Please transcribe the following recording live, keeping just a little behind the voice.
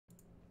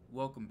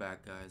Welcome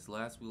back, guys.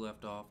 Last we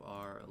left off,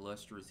 our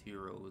illustrious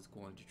hero was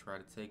going to try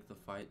to take the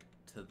fight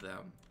to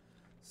them.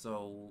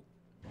 So,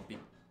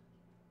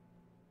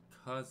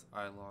 because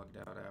I logged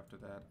out after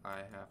that, I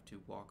have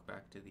to walk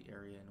back to the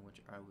area in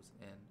which I was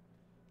in.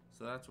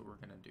 So that's what we're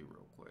going to do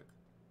real quick.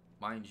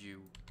 Mind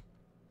you,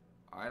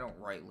 I don't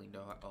rightly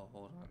know how... Oh,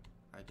 hold on.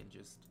 I can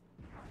just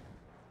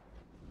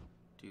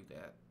do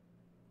that.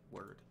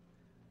 Word.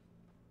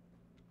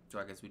 So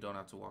I guess we don't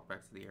have to walk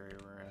back to the area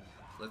we're in.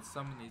 Let's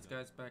summon these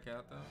guys back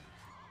out, though.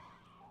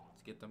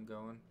 Let's get them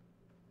going.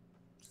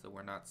 So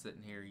we're not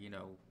sitting here, you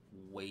know,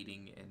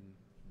 waiting and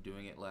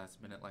doing it last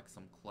minute like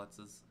some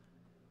klutzes.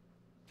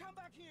 Come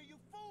back here, you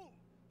fool!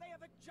 They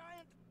have a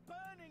giant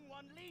burning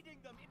one leading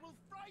them. It will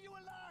fry you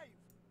alive!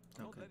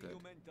 I'm not Okay, letting good.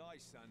 your men die,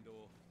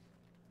 Sandor.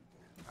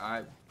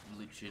 I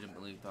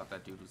legitimately thought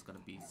that dude was gonna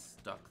be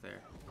stuck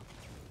there.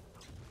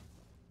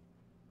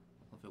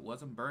 Well, if it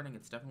wasn't burning,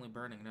 it's definitely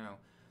burning now.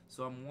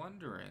 So I'm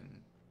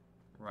wondering,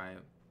 right,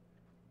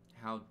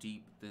 how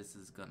deep this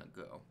is gonna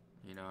go.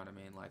 You know what I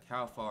mean? Like,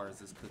 how far is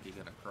this cookie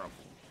gonna crumble?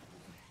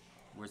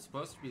 We're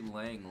supposed to be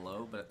laying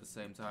low, but at the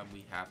same time,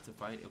 we have to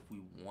fight if we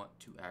want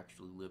to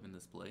actually live in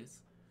this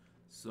place.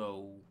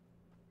 So,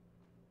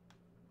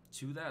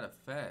 to that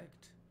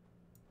effect,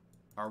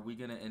 are we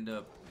gonna end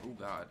up? Oh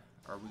God,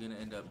 are we gonna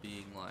end up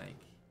being like?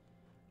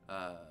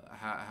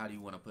 How do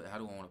you want to put? How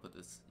do I want to put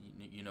this?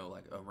 You know,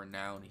 like a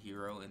renowned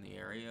hero in the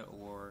area,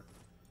 or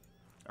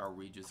are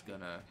we just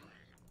gonna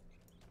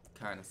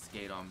kind of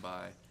skate on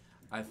by?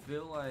 I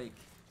feel like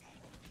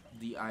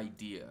the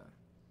idea,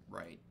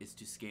 right, is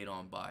to skate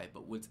on by,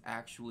 but what's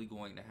actually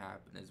going to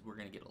happen is we're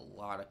going to get a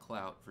lot of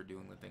clout for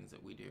doing the things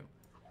that we do.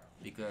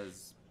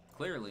 Because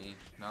clearly,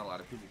 not a lot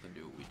of people can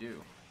do what we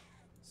do.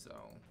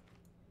 So,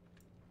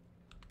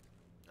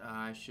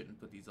 I shouldn't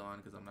put these on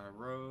because I'm not a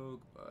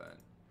rogue, but...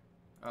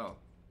 Oh,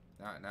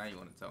 now you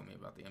want to tell me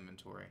about the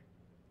inventory.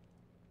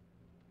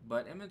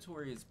 But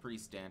inventory is pretty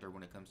standard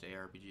when it comes to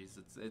ARPGs.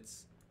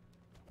 It's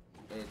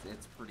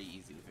pretty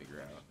easy to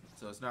figure out.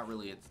 So it's not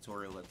really a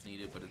tutorial that's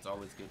needed, but it's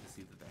always good to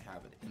see that they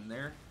have it in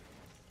there.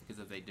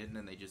 Because if they didn't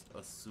and they just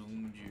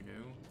assumed you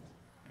knew,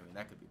 I mean,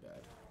 that could be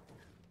bad.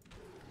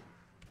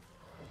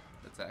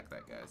 Let's hack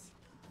that, guys.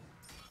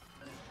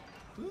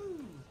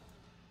 Woo!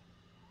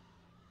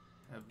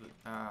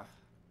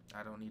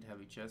 I don't need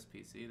heavy chest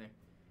piece either.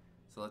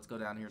 So let's go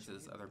down here to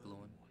this other blue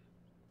one.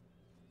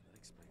 That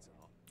explains a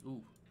lot.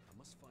 Ooh. I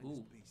must find Ooh.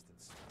 this beast and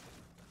stop it.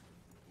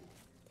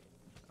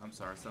 I'm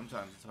sorry,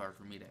 sometimes it's hard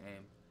for me to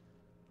aim.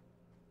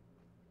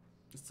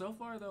 So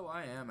far, though,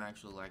 I am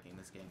actually liking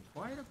this game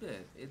quite a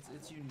bit.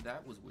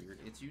 That was weird.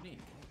 It's unique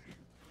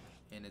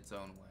in its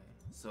own way.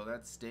 So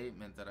that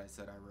statement that I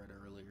said I read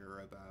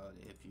earlier about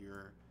if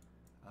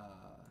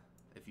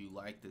you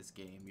like this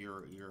game,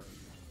 you're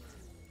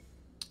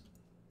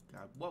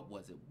God, what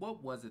was it?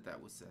 What was it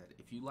that was said?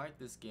 If you like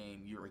this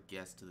game, you're a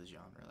guest to the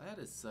genre. That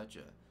is such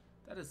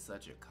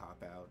a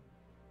cop out.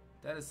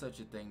 That is such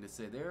a thing to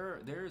say.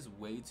 There is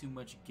way too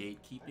much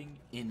gatekeeping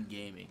in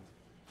gaming.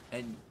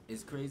 And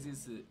as crazy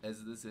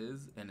as this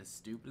is, and as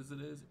stupid as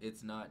it is,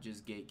 it's not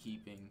just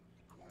gatekeeping.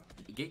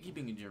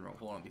 Gatekeeping in general,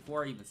 hold on,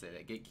 before I even say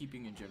that,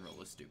 gatekeeping in general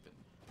is stupid.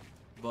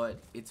 But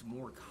it's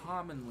more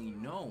commonly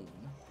known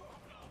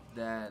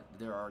that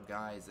there are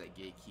guys that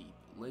gatekeep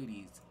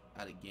ladies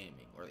out of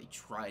gaming, or they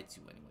try to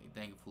anyway.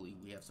 Thankfully,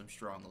 we have some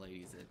strong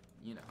ladies that,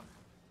 you know,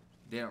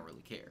 they don't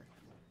really care.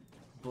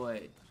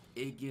 But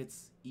it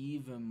gets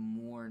even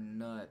more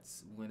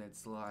nuts when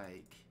it's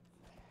like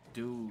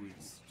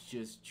dudes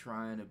just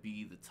trying to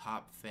be the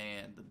top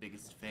fan, the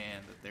biggest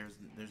fan, that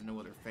there's no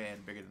other fan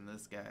bigger than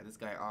this guy. This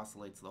guy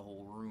oscillates the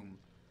whole room,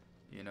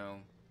 you know.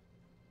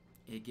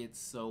 It gets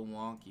so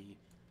wonky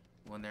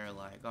when they're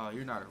like, "Oh,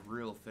 you're not a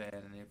real fan,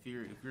 and if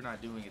you're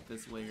not doing it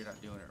this way, you're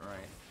not doing it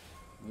right."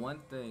 One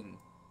thing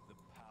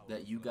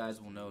that you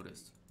guys will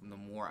notice, and the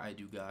more I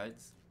do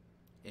guides,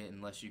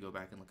 unless you go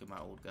back and look at my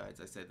old guides,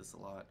 I say this a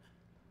lot,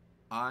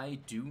 I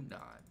do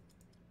not,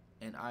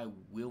 and I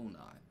will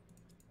not,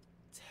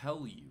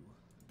 tell you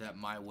that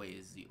my way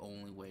is the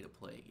only way to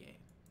play a game.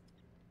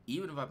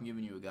 Even if I'm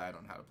giving you a guide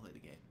on how to play the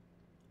game.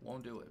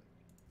 Won't do it.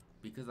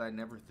 Because I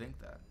never think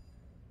that.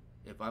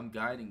 If I'm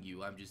guiding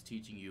you, I'm just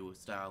teaching you a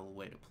style, a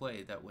way to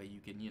play. That way you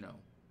can, you know,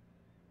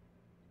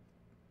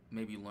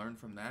 maybe learn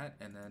from that,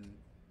 and then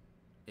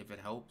if it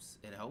helps,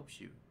 it helps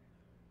you.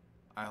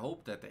 I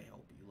hope that they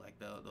help you. Like,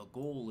 the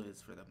goal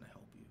is for them to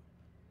help you.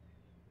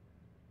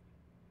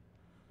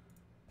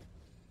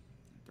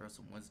 Throw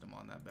some wisdom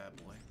on that bad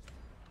boy.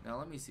 Now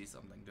let me see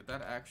something. Did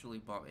that actually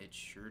bump? It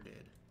sure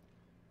did.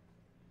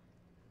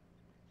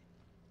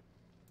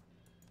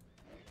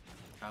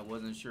 I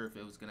wasn't sure if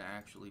it was going to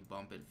actually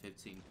bump it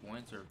 15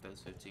 points, or if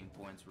those 15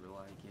 points were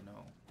like, you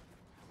know,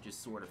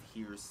 just sort of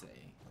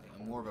hearsay.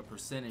 Like more of a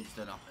percentage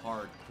than a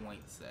hard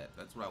point set.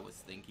 That's what I was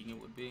thinking it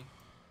would be.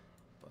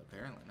 But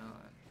apparently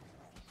not.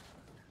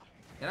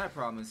 And I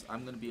promise,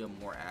 I'm going to be a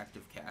more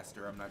active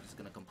caster. I'm not just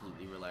going to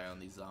completely rely on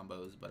these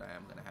zombos, but I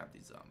am going to have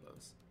these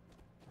zombos.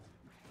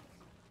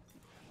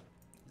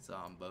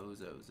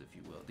 zombozos, if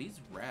you will. These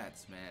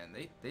rats, man,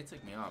 they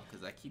tick me off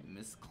because I keep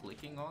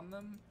misclicking on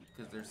them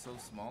because they're so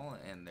small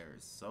and they're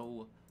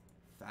so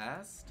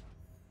fast.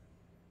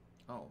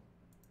 Oh,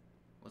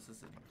 what's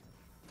this in here?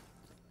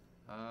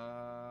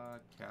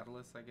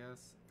 Catalyst, I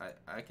guess.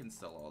 I can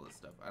sell all this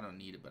stuff. I don't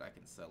need it, but I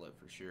can sell it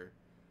for sure.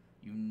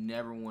 You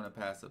never want to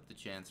pass up the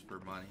chance for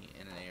money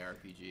in an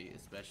ARPG,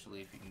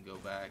 especially if you can go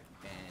back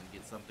and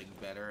get something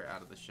better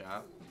out of the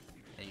shop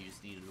and you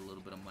just needed a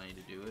little bit of money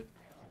to do it.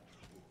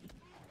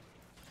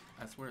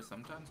 I swear,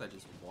 sometimes I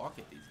just walk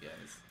at these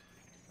guys.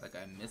 Like,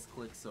 I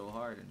misclick so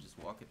hard and just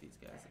walk at these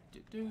guys.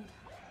 Like, dude.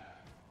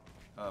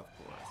 Of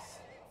course.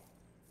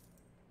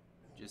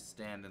 Just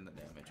stand in the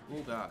damage.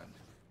 Oh, God.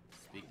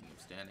 Speaking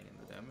of standing in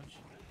the damage.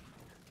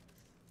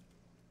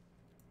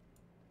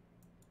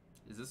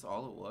 Is this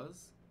all it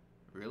was?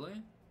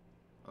 Really?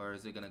 Or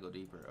is it gonna go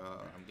deeper?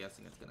 I'm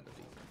guessing it's gonna go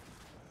deeper.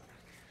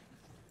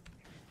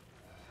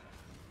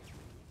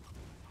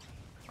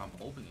 I'm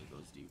hoping it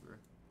goes deeper.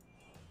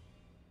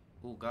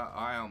 Oh, God.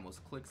 I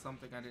almost clicked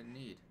something I didn't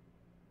need.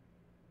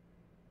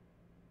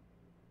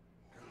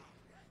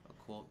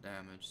 Occult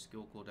damage,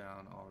 skill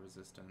cooldown, all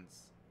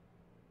resistance,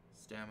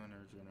 stamina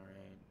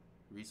regenerate,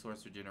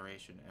 resource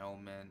regeneration,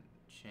 element,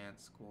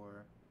 chance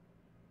score.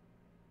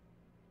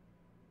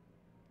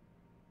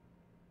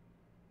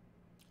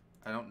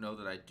 I don't know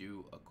that I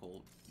do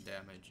occult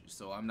damage,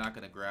 so I'm not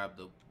going to grab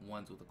the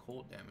ones with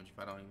occult damage if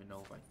I don't even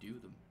know if I do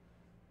them.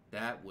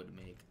 That would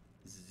make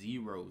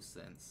 0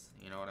 sense.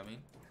 You know what I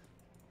mean?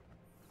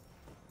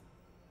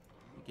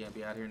 You can't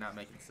be out here not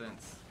making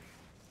sense.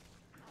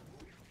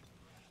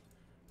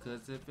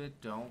 Cause if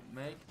it don't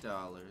make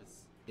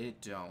dollars,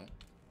 it don't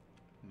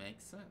make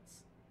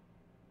sense.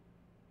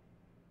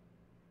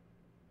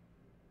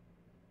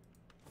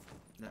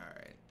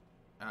 Alright.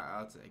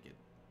 I'll take it.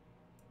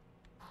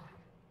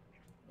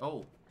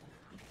 Oh.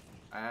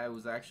 I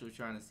was actually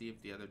trying to see if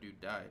the other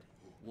dude died.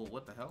 Well,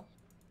 what the hell?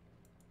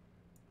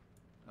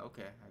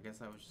 Okay, I guess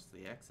that was just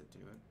the exit to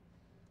it.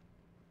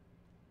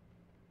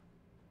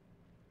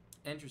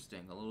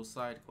 Interesting, a little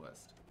side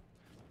quest.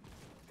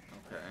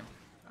 Okay.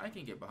 I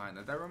can get behind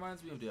that. That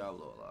reminds me of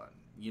Diablo a lot.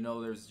 You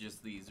know, there's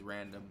just these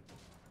random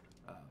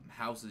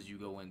houses you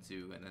go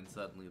into, and then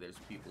suddenly there's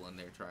people in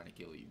there trying to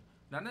kill you.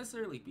 Not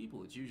necessarily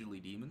people; it's usually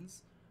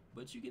demons.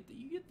 But you get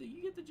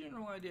the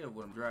general idea of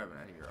what I'm driving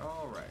at here.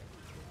 All right.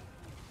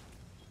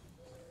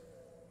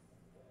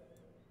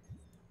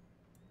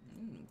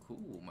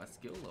 Cool. My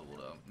skill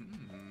leveled up.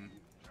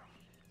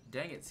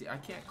 Dang it! See, I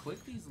can't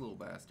click these little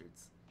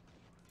bastards.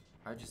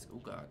 I just. Oh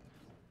God.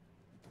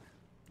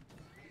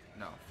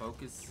 No,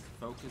 focus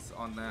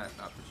on that,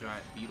 not the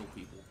giant beetle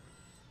people.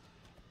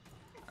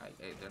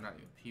 Hey, they're not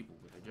even people,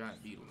 but they're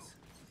giant beetles.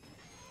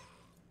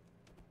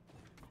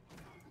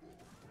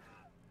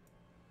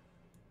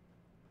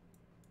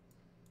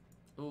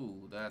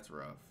 Ooh, that's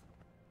rough.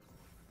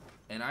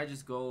 And I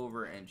just go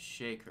over and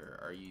shake her.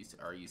 Are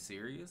you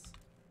serious?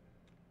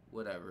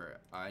 Whatever.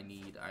 I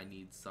need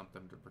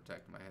something to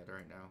protect my head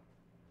right now.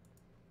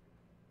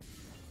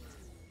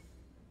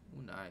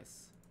 Ooh,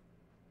 nice.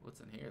 What's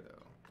in here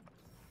though?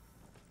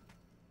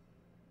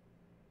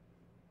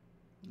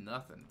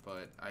 Nothing,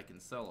 but I can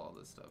sell all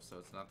this stuff, so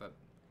it's not that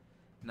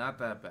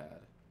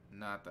bad.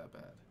 Not that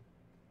bad.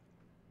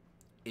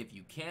 If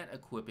you can't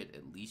equip it,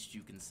 at least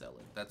you can sell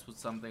it. That's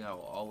something I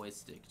will always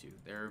stick to.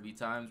 There will be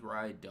times where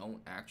I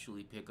don't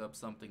actually pick up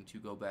something to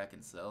go back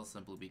and sell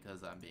simply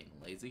because I'm being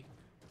lazy.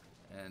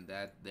 And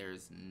that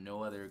there's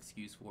no other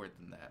excuse for it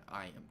than that.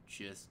 I am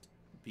just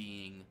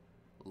being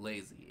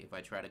lazy. If I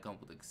try to come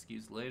up with an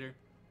excuse later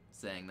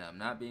saying that I'm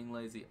not being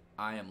lazy,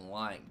 I am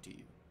lying to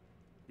you.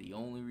 The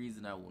only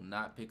reason I will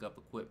not pick up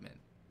equipment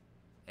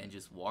and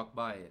just walk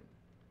by it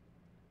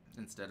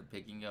instead of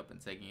picking up and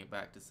taking it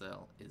back to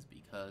sell is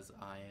because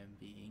I am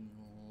being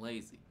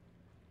lazy.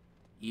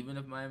 Even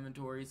if my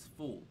inventory is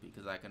full,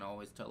 because I can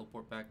always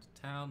teleport back to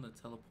town to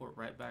teleport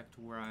right back to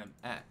where I'm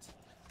at,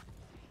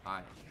 I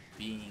am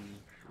being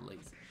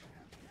lazy.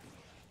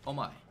 Oh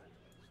my.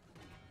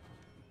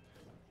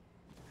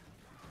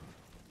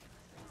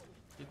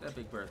 Get that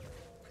big Bertha.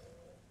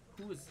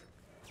 Who is...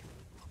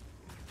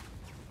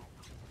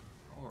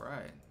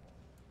 Alright.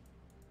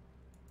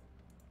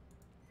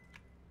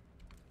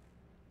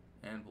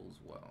 Anvils,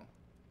 well.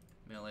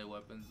 Melee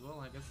weapons, well,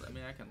 I guess, I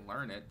mean, I can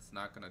learn it. It's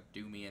not gonna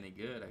do me any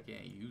good. I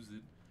can't use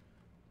it.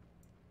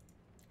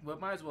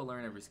 But might as well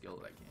learn every skill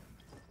that I can.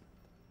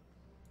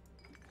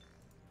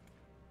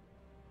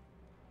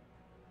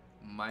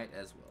 Might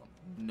as well.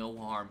 No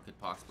harm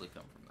could possibly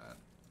come from that.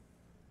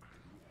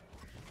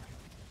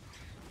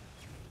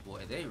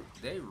 Boy, they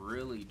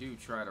really do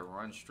try to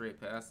run straight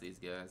past these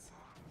guys.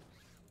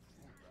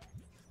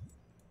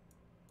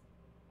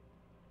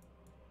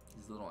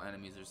 These little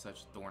enemies are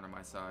such a thorn in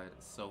my side.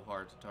 It's so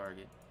hard to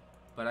target.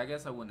 But I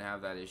guess I wouldn't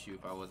have that issue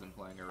if I wasn't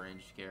playing a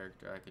ranged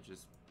character. I could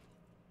just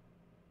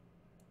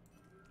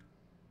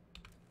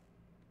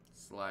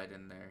slide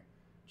in there.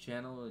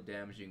 Channel a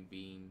damaging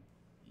beam.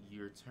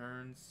 Your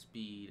turn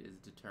speed is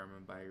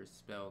determined by your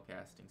spell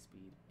casting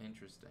speed.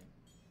 Interesting.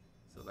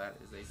 So that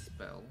is a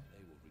spell.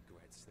 They will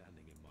get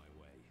standing in my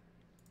way.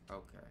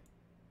 Okay.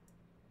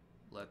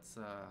 Let's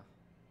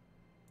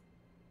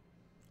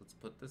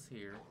put this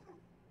here.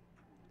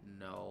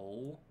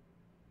 No.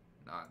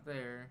 Not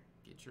there.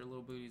 Get your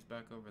little booties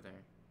back over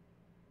there.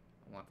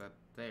 I want that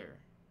there.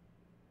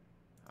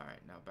 Alright,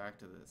 now back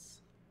to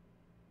this.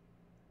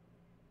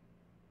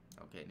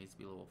 Okay, it needs to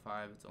be level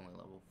 5. It's only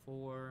level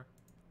 4.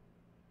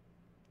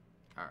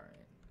 Alright.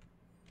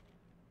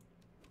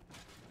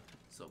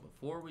 So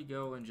before we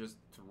go and just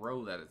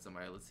throw that at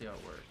somebody, let's see how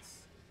it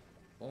works.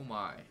 Oh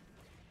my.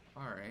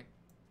 Alright.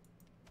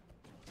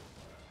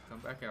 Come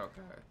back out,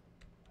 guy.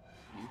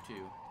 You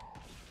too.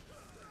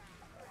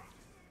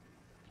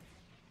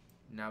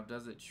 Now,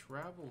 does it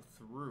travel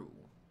through?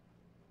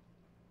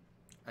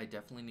 I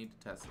definitely need to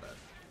test that.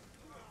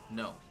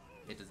 No,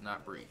 it does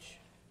not breach.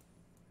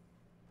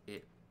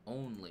 It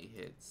only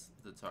hits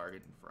the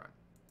target in front.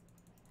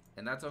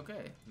 And that's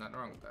okay. Nothing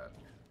wrong with that.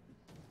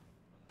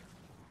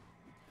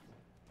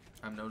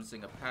 I'm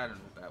noticing a pattern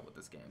with that with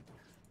this game.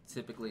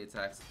 Typically,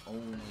 attacks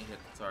only hit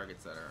the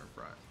targets that are in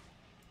front.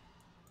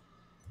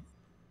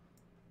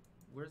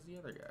 Where's the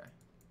other guy?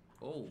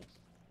 Oh.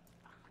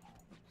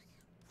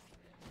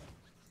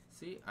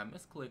 See, I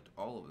misclicked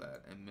all of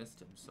that and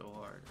missed him so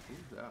hard.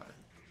 Oh, God.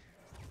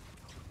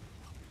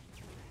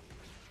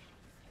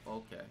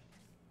 Okay.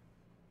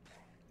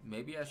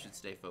 Maybe I should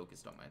stay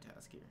focused on my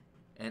task here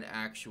and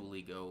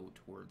actually go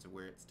towards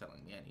where it's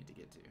telling me I need to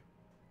get to.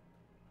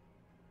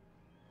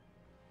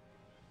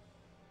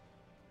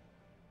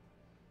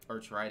 Or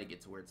try to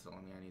get to where it's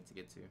telling me I need to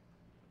get to.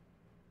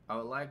 I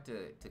would like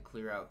to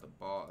clear out the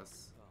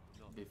boss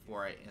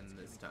before I end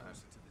this time.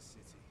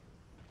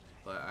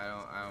 But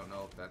I don't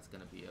know if that's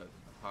gonna be a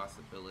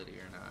possibility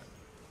or not.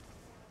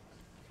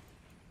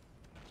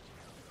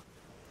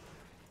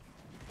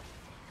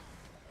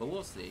 But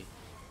we'll see.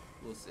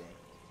 We'll see.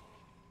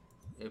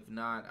 If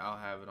not, I'll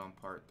have it on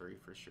part 3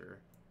 for sure.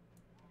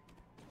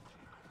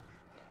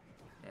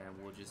 And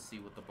we'll just see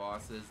what the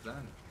boss is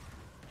then.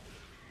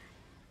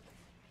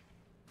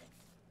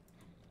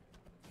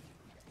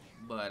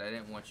 But I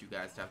didn't want you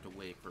guys to have to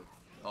wait for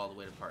all the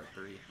way to part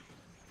 3.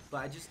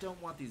 But I just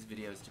don't want these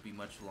videos to be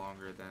much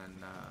longer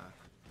than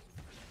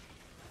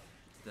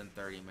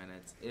 30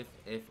 minutes,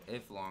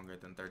 if longer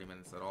than 30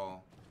 minutes at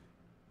all.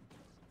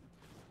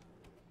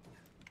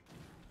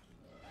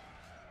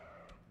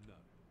 No.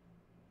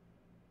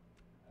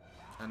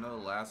 I know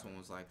the last one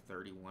was like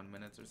 31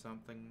 minutes or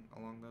something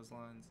along those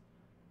lines.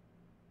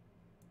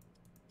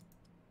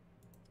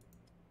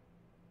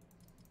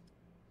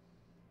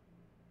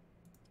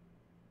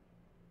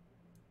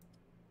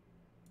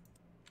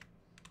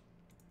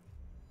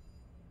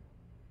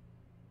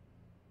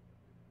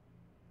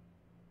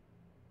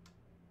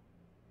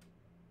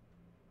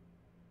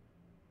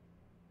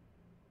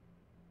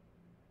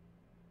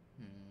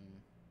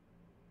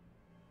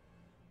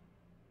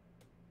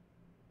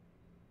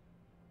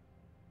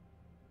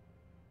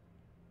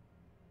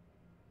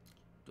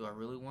 Do I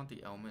really want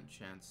the element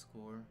chance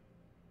score?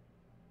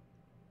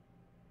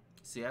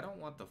 See, I don't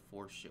want the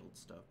force shield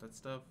stuff. That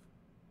stuff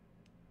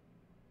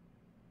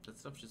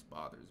just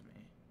bothers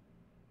me.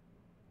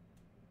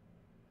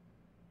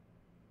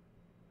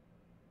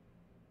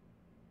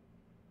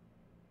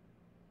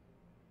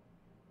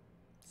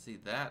 See,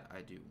 that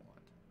I do want.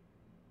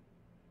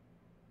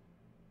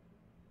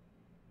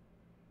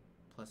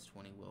 Plus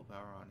 20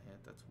 willpower on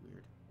hit. That's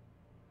weird.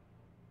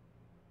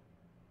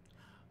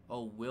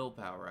 Oh,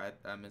 willpower.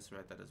 I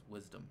misread that as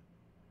wisdom.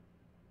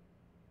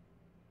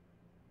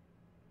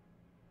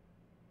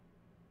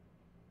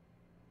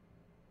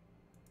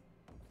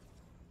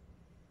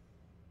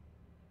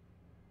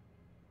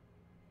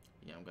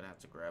 Yeah, I'm gonna have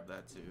to grab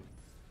that too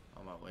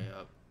on my way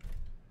up.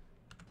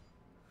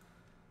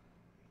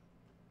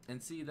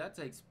 And see, that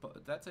takes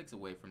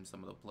away from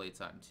some of the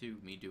playtime too,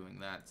 me doing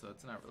that, so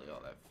it's not really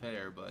all that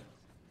fair, but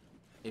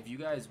if you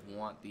guys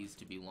want these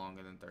to be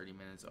longer than 30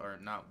 minutes, or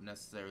not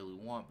necessarily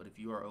want, but if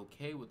you are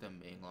okay with them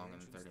being longer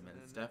than 30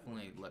 minutes,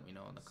 definitely let me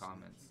know in the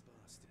comments.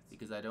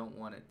 Because I don't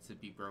want it to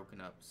be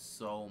broken up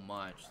so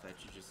much that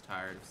you're just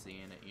tired of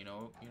seeing it, you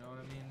know what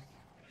I mean?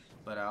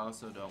 But I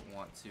also don't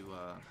want to,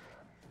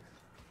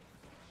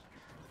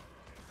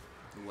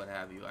 what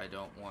have you, I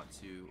don't want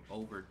to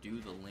overdo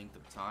the length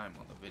of time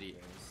on the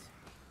videos,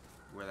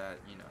 where that,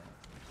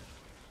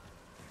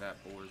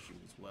 that bores you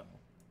as well.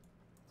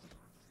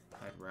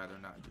 I'd rather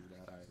not do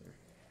that either.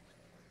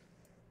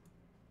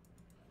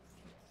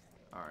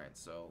 Alright,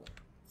 so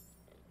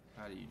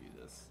how do you do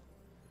this?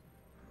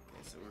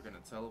 Okay, so we're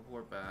gonna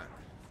teleport back,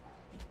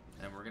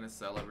 and we're gonna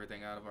sell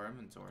everything out of our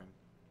inventory.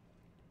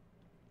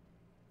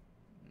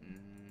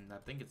 I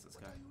think it's this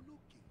guy.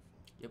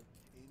 Yep.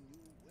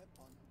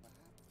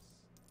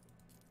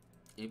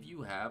 If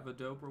you have a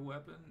doper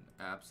weapon,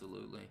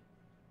 absolutely.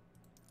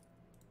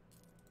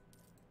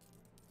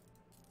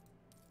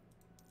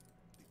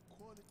 The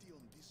quality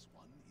on this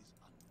one is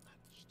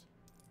unmatched.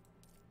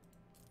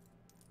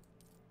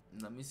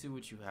 Let me see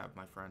what you have,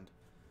 my friend.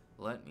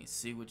 Let me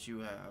see what you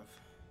have.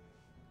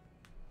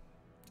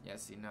 Yeah,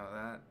 see, now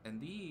that, and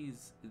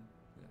these,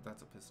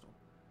 that's a pistol.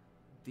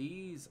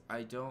 These,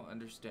 I don't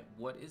understand.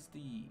 What is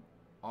the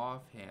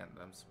offhand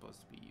that I'm supposed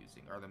to be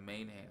using? Or the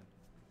main hand?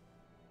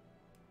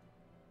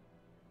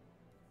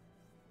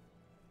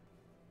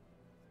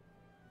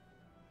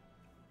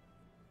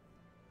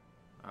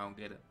 I don't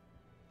get it.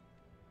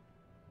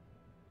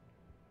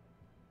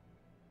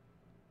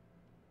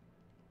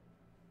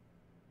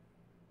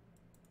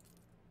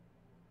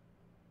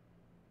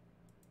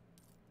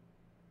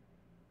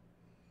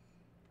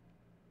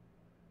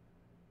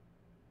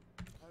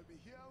 I'll be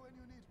here when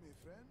you need me,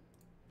 friend.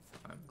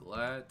 I'm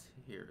glad to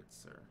hear it,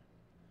 sir.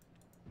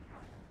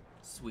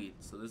 Sweet.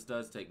 So this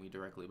does take me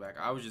directly back.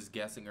 I was just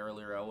guessing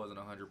earlier. I wasn't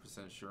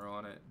 100% sure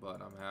on it, but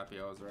I'm happy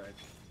I was right.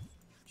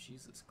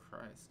 Jesus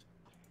Christ.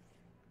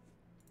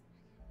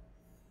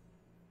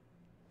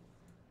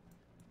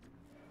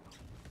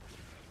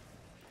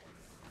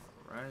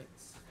 Alright.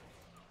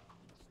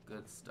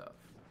 Good stuff.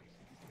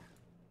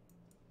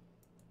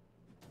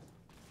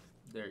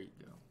 There you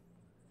go.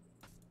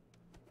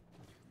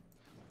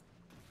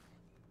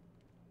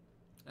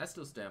 I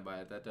still stand by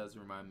it. That does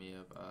remind me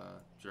of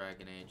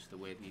Dragon Age, the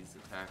way these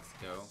attacks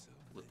go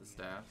with the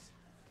staffs.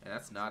 And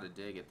that's not a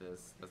dig at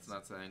this. That's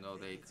not saying, oh,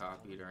 they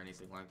copied or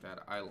anything like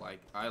that. I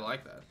like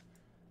that.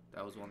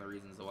 That was one of the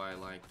reasons why I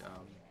liked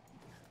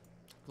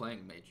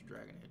playing Major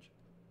Dragon Age.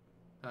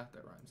 That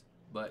rhymes.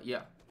 But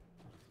yeah.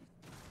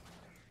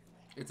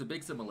 It's a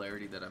big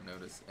similarity that I've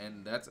noticed,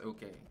 and that's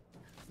okay.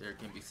 There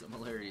can be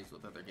similarities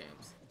with other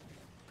games.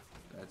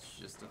 That's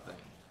just a thing.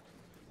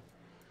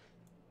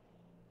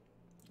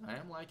 I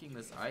am liking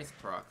this ice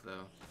proc,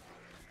 though.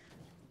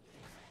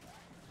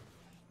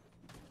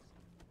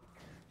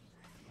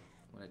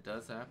 When it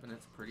does happen,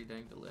 it's pretty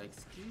dang delayed.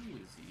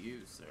 Excuse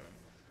you, sir.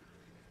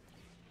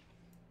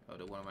 Oh,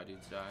 did one of my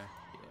dudes die?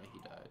 Yeah, he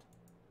died.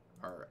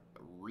 Or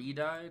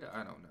re-died?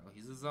 I don't know.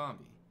 He's a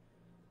zombie.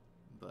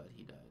 But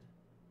he died.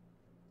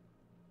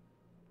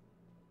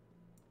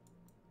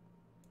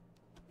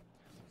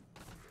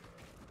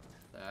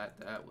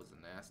 That was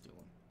a nasty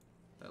one.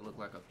 That looked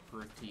like a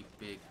pretty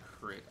big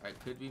crit. I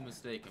could be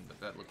mistaken, but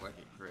that looked like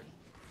a crit.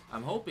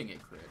 I'm hoping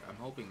it crit. I'm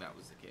hoping that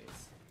was the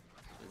case.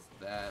 Because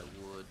that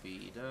would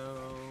be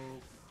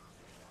dope.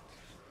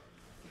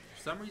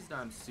 For some reason,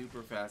 I'm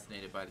super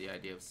fascinated by the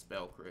idea of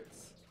spell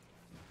crits.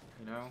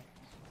 You know?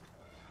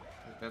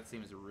 Like, that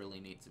seems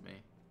really neat to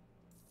me.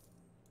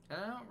 And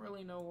I don't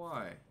really know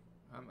why.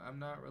 I'm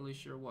not really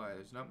sure why.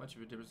 There's not much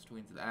of a difference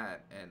between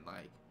that and,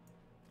 like,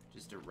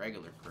 just a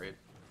regular crit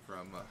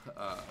from,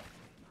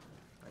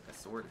 like a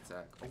sword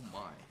attack. Oh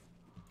my.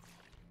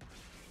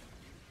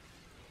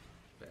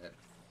 Bad.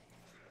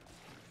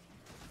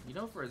 You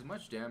know, for as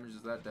much damage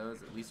as that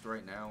does, at least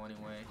right now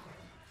anyway,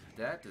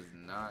 that does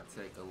not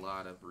take a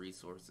lot of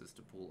resources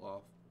to pull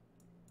off.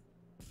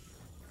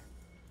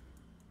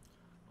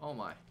 Oh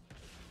my.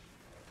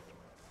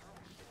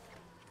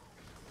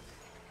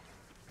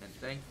 And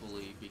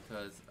thankfully,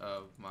 because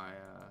of my,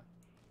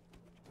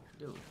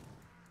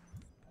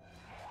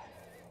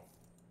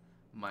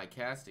 my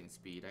casting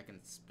speed, I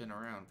can spin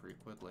around pretty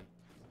quickly.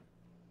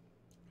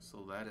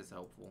 So that is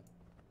helpful.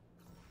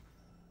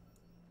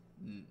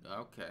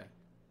 Okay.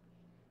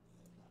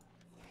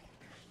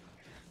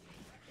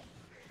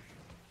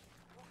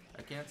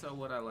 I can't tell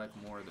what I like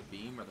more, the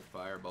beam or the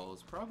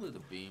fireballs. Probably the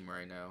beam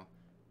right now,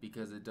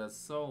 because it does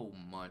so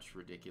much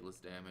ridiculous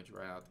damage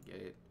right out the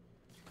gate.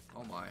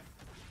 Oh my.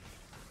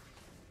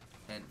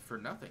 And for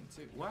nothing,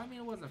 too. Well, I mean,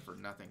 it wasn't for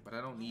nothing, but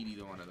I don't need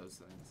either one of those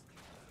things.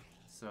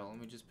 So, let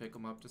me just pick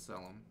them up to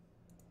sell them.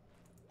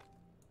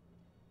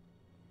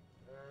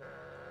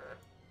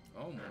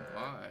 Oh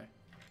my.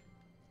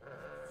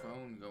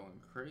 Phone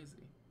going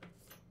crazy.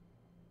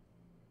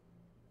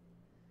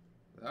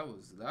 That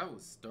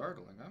was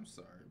startling. I'm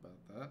sorry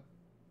about that.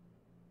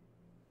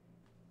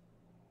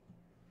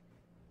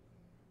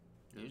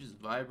 It was just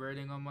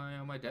vibrating on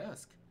my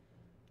desk.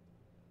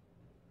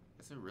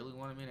 I guess it really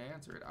wanted me to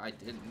answer it. I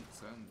didn't,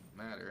 so it doesn't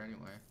matter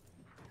anyway.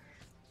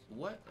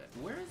 What?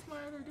 Where's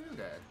my other dude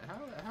at?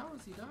 How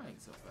is he dying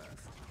so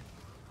fast?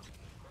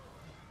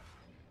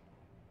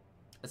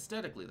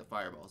 Aesthetically, the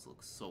fireballs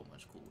look so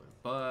much cooler,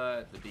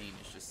 but the beam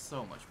is just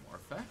so much more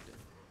effective.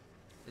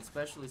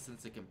 Especially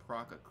since it can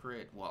proc a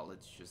crit while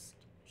it's just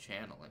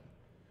channeling.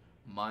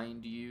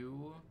 Mind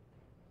you,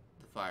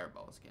 the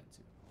fireballs can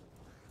too.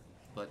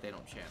 But they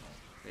don't channel.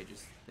 They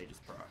just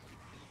proc.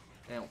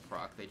 They don't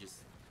proc, they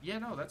just... Yeah,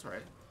 no, that's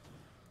right.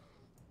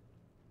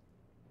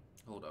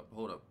 Hold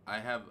up. I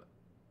have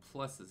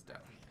pluses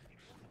down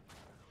here,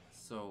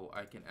 so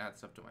I can add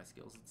stuff to my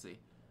skills. Let's see.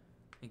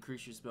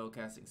 Increase your spell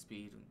casting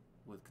speed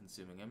with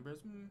consuming embers.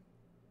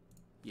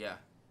 Yeah,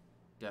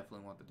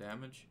 definitely want the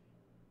damage.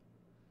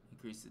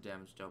 Increase the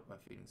damage dealt by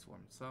feeding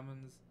swarm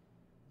summons.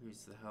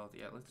 Increase the health.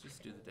 Yeah, let's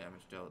just do the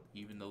damage dealt,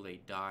 even though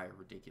they die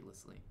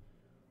ridiculously.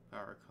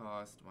 Power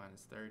cost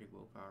minus 30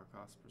 willpower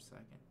cost per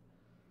second.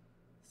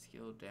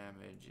 Skill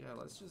damage. Yeah,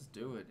 let's just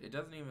do it. It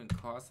doesn't even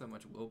cost that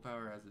much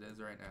willpower as it is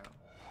right now.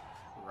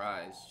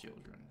 Rise,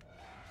 children.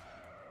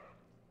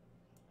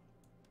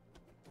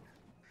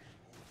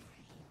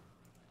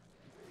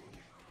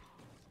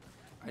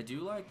 I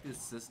do like this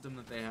system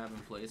that they have in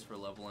place for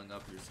leveling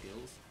up your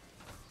skills.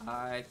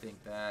 I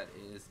think that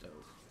is dope.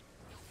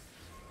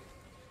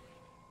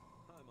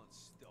 I'm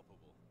unstoppable.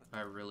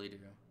 I really do.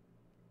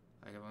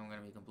 Like, if I'm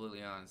gonna be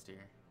completely honest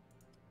here.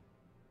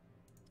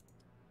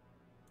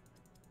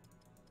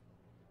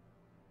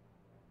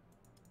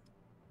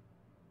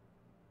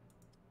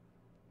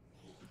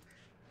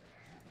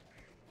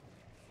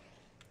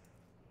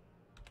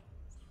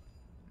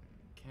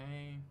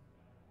 Okay.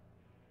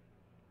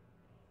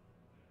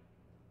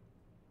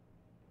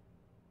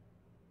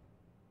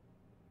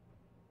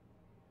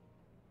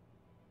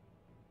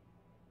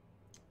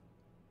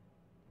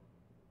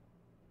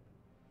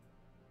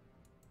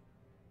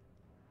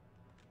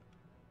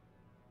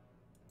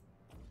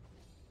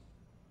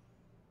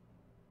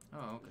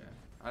 Oh, okay.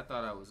 I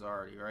thought I was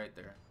already right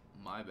there.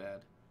 My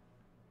bad.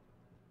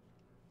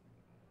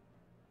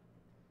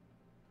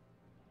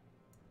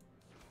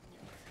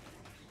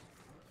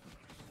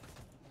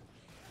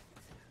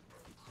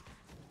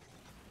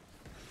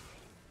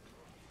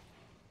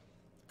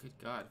 Good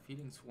God,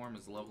 Feeding Swarm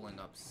is leveling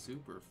up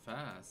super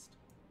fast.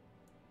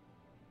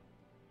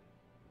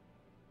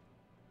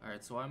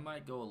 Alright, so I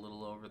might go a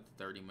little over the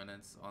 30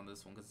 minutes on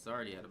this one because it's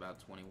already at about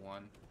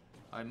 21.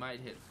 I might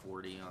hit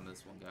 40 on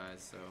this one,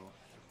 guys, so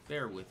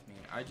bear with me.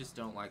 I just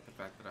don't like the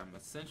fact that I'm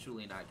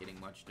essentially not getting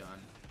much done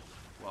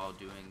while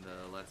doing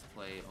the Let's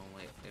Play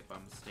only if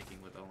I'm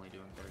sticking with only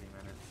doing 30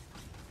 minutes.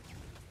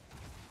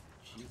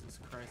 Jesus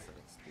Christ, that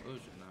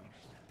explosion, though.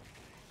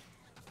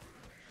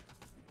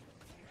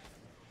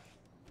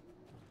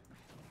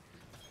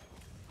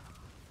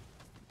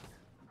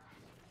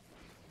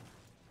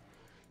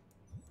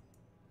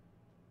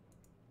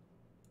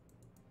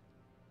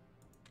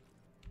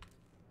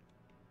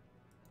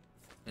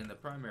 And the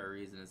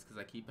primary reason is because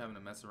I keep having to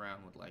mess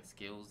around with like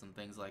skills and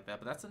things like that.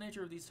 But that's the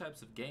nature of these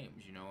types of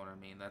games, you know what I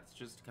mean? That's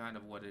just kind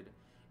of what it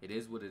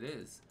is what it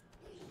is.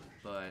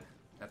 But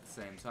at the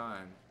same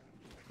time,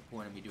 the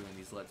point of me doing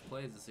these Let's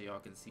Plays is so y'all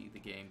can see the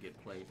game get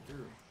played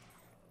through.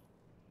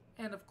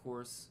 And of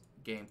course,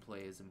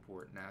 gameplay is an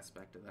important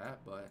aspect of that,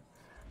 but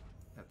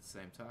at the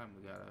same time,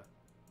 we gotta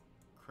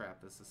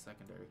crap, this is a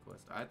secondary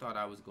quest. I thought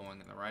I was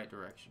going in the right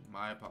direction.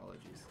 My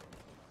apologies.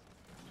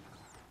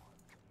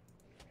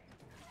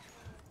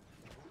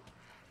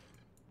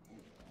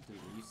 Dude,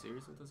 are you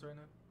serious with this right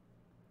now?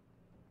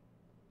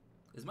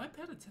 Is my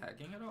pet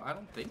attacking at all? I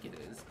don't think it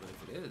is, but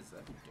if it is,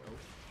 that'd be dope.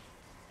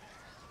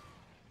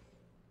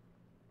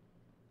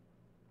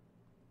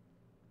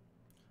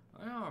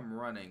 I know I'm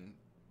running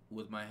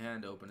with my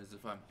hand open as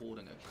if I'm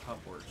holding a cup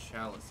or a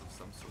chalice of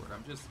some sort.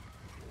 I'm just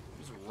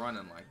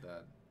running like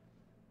that.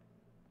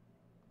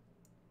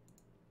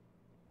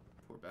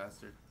 Poor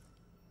bastard.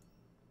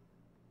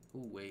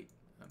 Ooh, wait.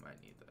 I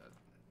might need that.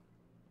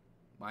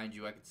 Mind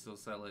you, I could still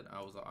sell it. I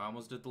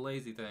almost did the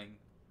lazy thing.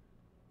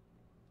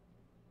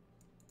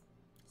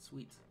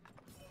 Sweet.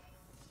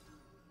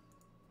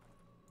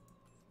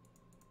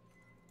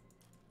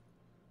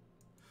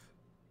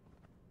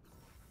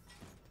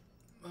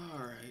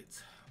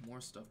 Alright. More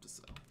stuff to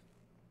sell.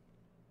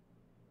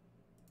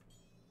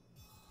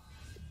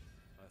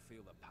 I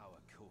feel the power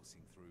coursing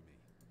through me.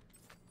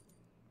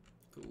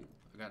 Cool.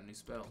 I got a new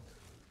spell.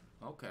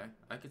 Okay.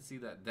 I could see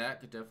that. That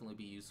could definitely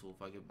be useful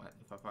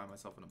if I find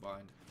myself in a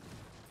bind.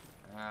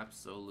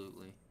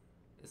 Absolutely.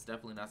 It's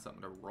definitely not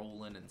something to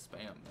roll in and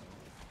spam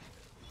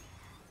though.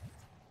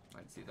 I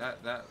can see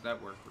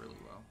that worked really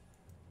well.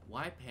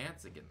 Why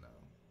pants again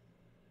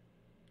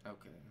though?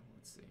 Okay,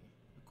 let's see.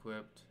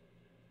 Equipped.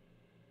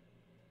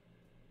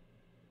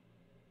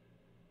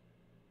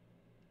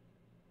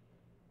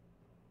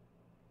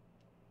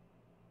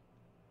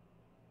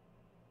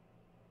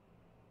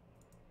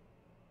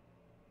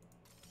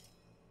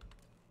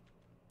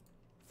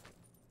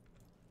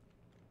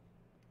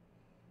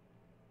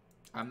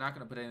 I'm not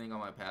going to put anything on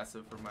my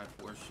passive for my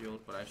force shield,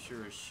 but I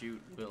sure as shoot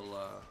will,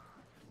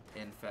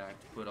 in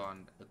fact, put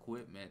on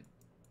equipment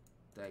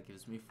that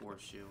gives me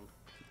force shield.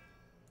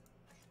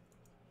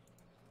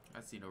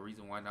 I see no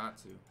reason why not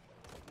to.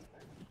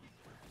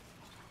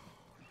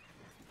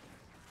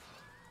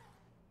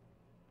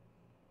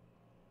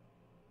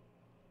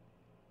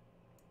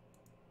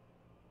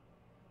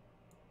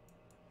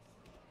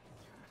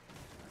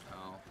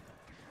 Oh,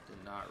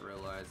 did not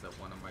realize that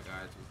one of my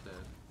guys was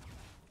dead.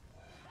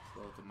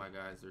 Both of my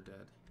guys are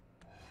dead.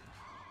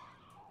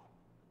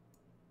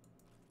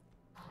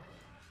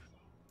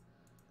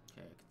 Okay,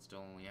 I can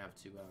still only have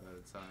 2 out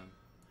at a time.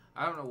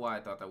 I don't know why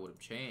I thought that would have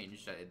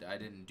changed. I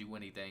didn't do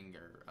anything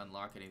or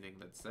unlock anything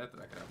that said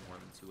that I could have more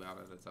than 2 out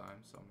at a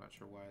time, so I'm not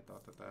sure why I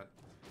thought that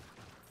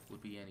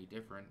would be any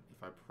different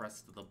if I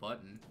pressed the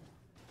button.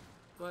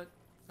 But,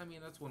 I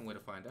mean, that's one way to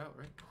find out,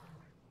 right?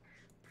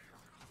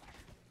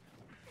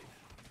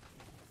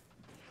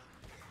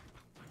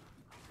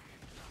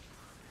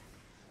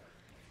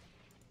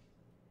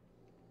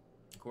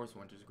 Of course,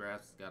 Winter's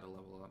Grasp has got to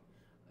level up.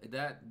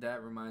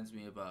 That reminds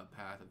me of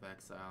Path of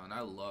Exile, and I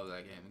love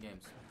that game. The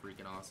game's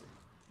freaking awesome.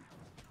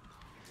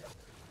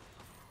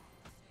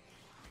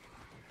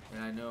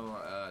 And I know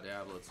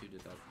Diablo 2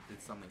 did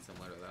something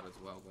similar to that as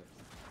well, but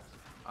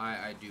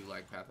I do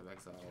like Path of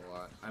Exile a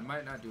lot. I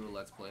might not do a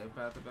Let's Play of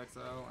Path of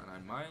Exile, and I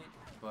might,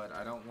 but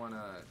I don't want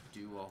to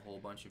do a whole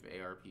bunch of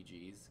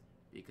ARPGs,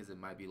 because it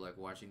might be like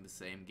watching the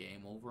same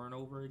game over and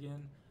over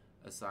again,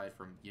 aside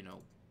from, you know,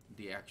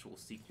 the actual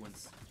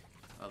sequence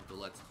of the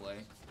Let's Play.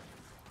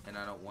 And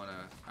I don't want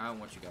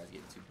you guys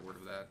getting too bored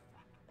of that.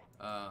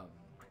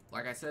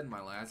 Like I said in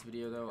my last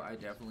video, though, I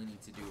definitely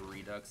need to do a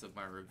redux of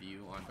my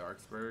review on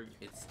Darksburg.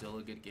 It's still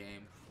a good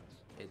game.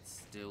 It's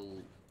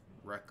still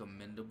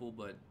recommendable,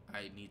 but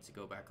I need to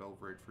go back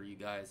over it for you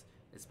guys,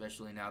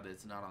 especially now that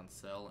it's not on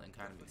sale, and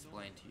kind of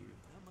explain to you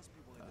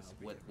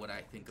what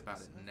I think about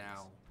it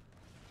now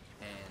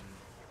and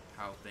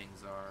how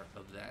things are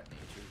of that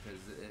nature,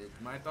 because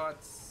my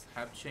thoughts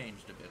have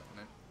changed a bit on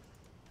it.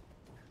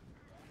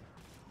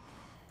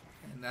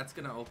 And that's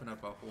going to open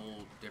up a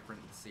whole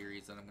different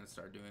series that I'm going to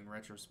start doing,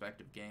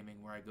 retrospective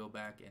gaming, where I go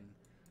back and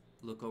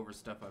look over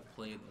stuff I've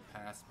played in the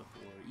past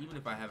before, even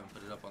if I haven't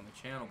put it up on the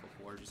channel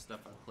before, just stuff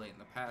I've played in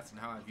the past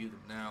and how I view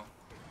them now.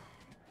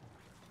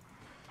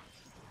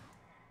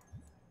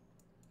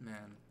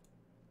 Man,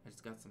 I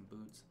just got some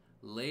boots.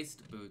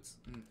 Laced boots.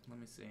 Let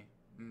me see.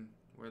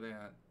 Where are they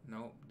at?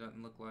 Nope,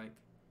 doesn't look like.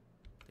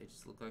 They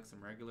just look like some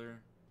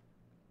regular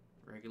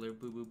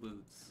boo-boo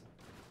boots.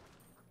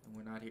 And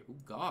we're not here. Oh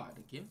God,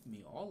 give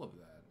me all of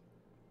that.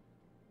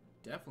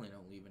 Definitely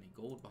don't leave any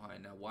gold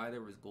behind. Now, why there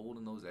was gold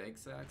in those egg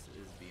sacs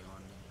is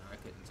beyond me. I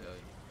couldn't tell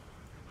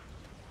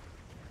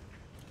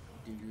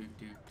you.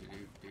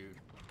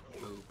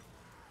 Boop.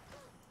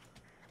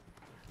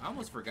 I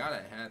almost forgot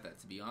I had that,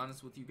 to be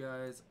honest with you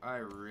guys. I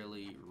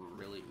really,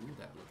 ooh,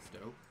 that looks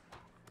dope.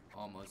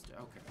 Almost,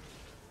 okay.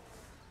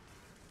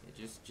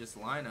 Yeah, just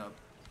line up.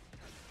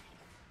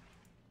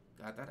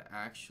 God, that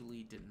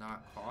actually did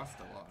not cost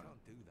a lot.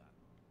 Can't do that.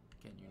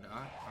 Can you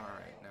not?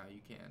 Alright, now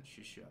you can.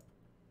 Shush up.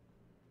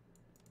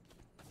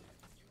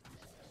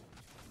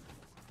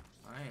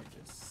 I am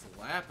just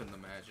slapping the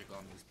magic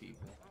on these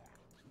people.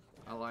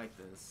 I like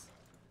this.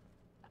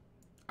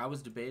 I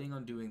was debating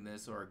on doing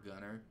this or a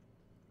gunner,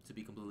 to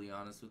be completely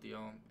honest with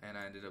y'all, and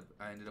I ended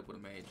up with a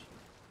mage.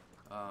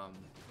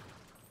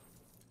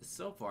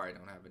 So far I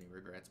don't have any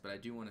regrets, but I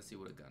do want to see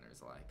what a gunner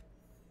is like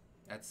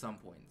at some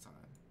point in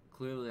time.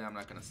 Clearly I'm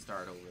not going to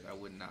start over. That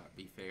would not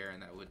be fair,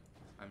 and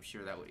I'm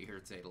sure that would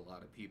irritate a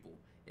lot of people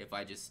if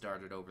I just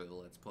started over the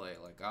Let's Play.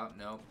 Like, oh,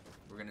 no,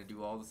 we're going to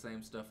do all the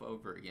same stuff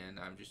over again.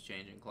 I'm just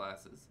changing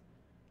classes.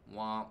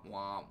 Womp,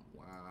 womp,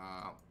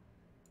 womp.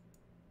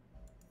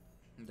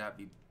 That'd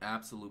be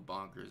absolute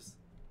bonkers.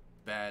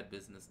 Bad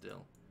business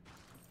deal.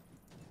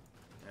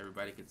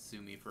 Everybody could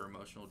sue me for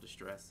emotional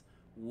distress.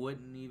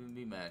 Wouldn't even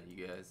be mad at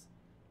you guys.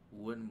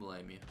 Wouldn't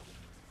blame you.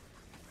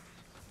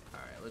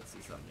 Alright, let's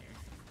see something here.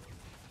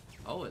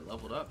 Oh, it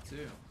leveled up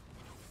too.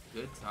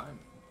 Good timing.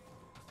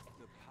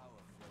 The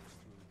power flows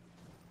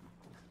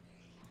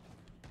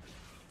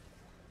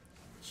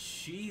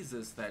through.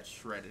 Jesus, that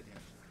shredded him.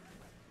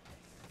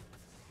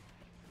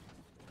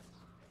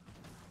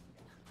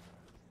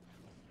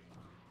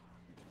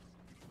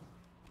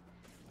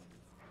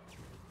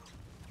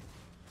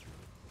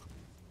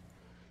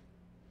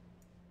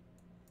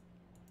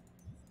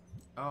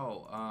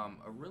 Oh,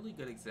 a really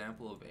good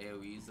example of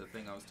AoE is the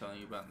thing I was telling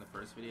you about in the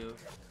first video.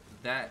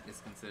 That is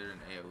considered an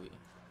AoE.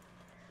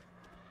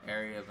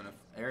 Area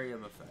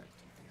of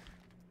effect.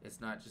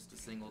 It's not just a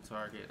single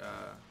target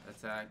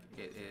attack,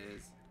 it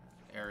is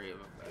area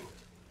of effect.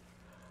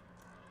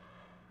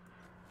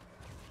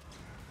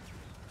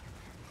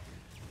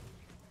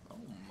 Oh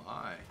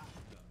my.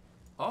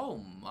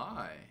 Oh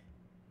my.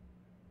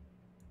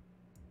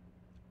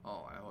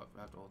 Oh, I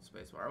have to hold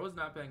spacebar. I was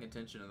not paying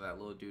attention to that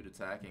little dude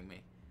attacking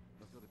me.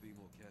 I've got to be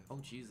more careful. Oh,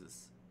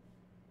 Jesus.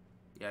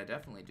 Yeah, I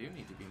definitely do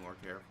need to be more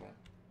careful.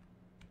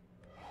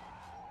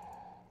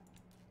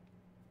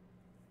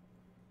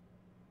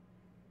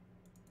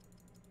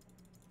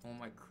 I want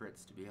my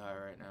crits to be high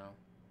right now.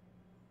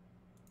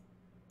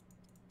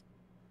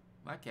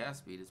 My cast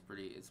speed is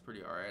pretty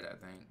alright, I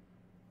think.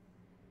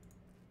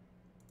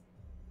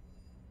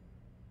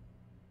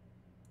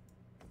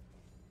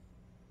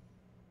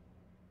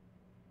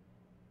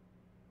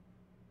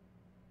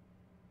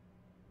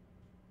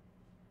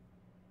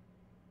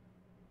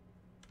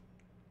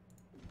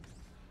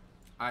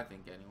 I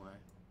think anyway.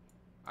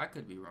 I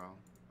could be wrong.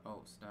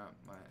 Oh, snap,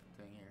 my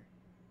thing here.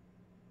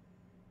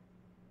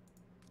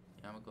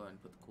 Yeah, I'm gonna go ahead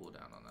and put the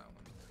cooldown on that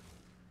one.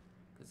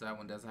 Because that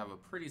one does have a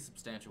pretty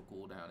substantial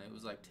cooldown. It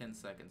was like 10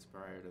 seconds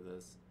prior to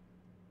this.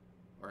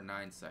 Or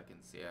 9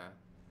 seconds, yeah.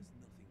 There's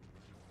nothing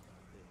right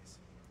about this.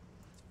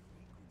 Its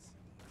frequency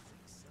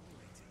is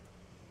accelerating.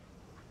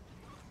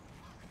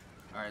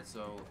 Alright,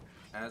 so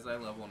as I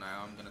level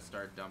now, I'm gonna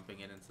start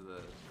dumping it into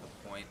the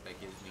point that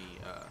gives me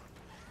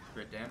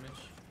crit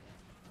damage.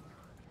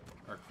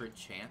 Or crit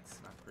chance,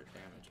 not crit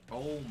damage.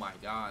 Oh my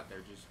god,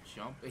 they're just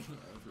jumping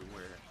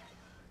everywhere.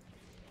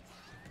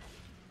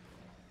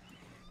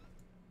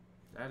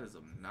 That is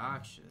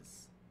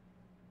obnoxious.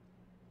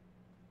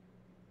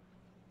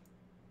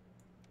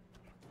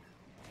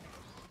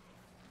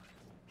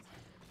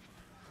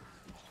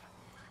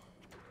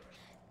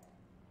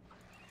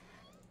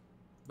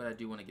 But I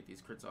do want to get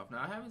these crits off. Now,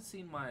 I haven't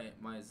seen my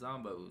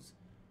zombos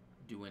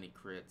do any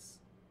crits.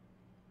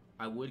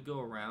 I would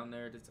go around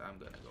there. I'm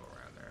going to go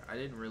around there. I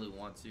didn't really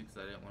want to because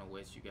I didn't want to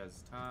waste you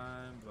guys'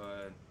 time,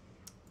 but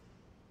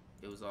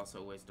it was also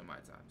a waste of my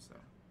time, so.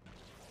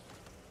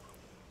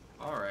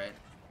 Alright.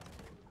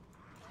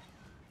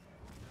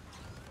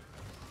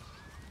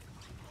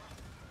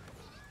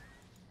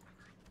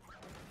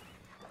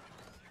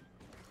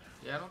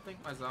 Yeah, I don't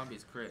think my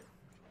zombies crit.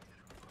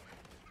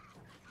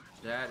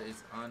 That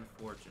is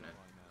unfortunate.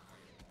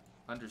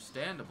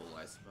 Understandable,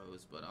 I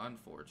suppose, but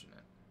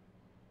unfortunate.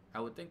 I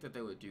would think that they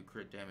would do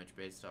crit damage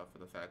based off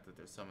of the fact that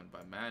they're summoned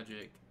by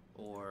magic,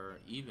 or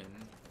even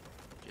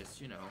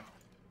just, you know,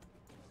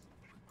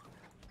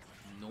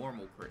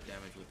 normal crit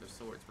damage with their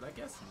swords, but I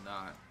guess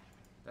not.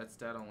 That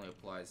stat only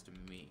applies to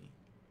me,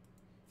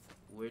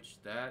 which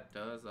that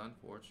does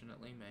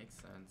unfortunately make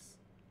sense.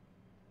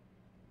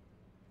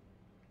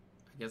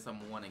 I guess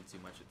I'm wanting too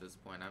much at this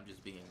point. I'm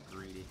just being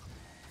greedy.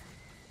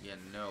 Yeah,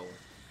 no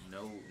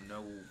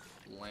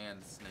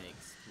land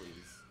snakes, please.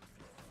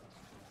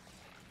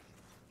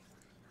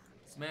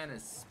 This man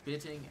is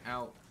spitting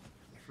out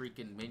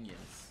freaking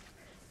minions.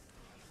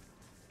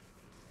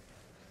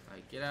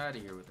 Like, get out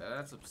of here with that.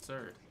 That's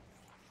absurd.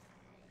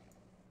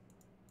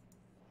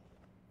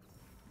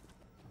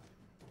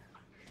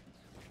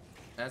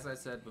 As I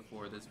said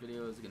before, this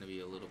video is going to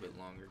be a little bit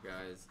longer,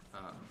 guys.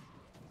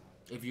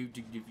 If you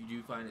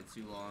do find it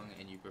too long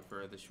and you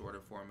prefer the shorter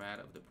format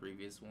of the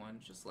previous one,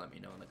 just let me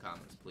know in the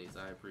comments, please.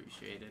 I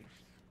appreciate it.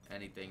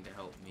 Anything to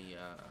help me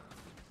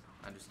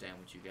understand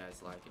what you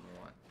guys like and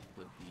want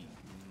would be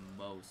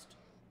most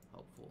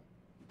helpful.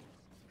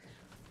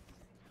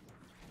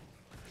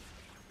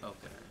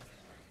 Okay.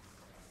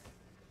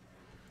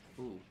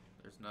 Ooh,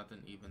 there's nothing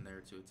even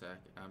there to attack.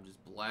 I'm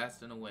just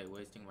blasting away,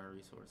 wasting my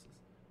resources.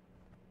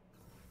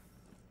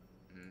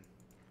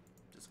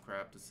 Just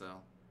crap to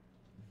sell.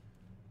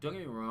 Don't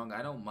get me wrong,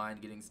 I don't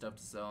mind getting stuff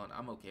to sell, and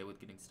I'm okay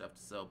with getting stuff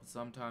to sell, but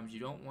sometimes you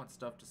don't want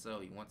stuff to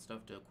sell, you want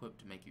stuff to equip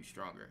to make you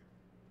stronger.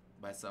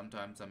 By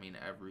sometimes, I mean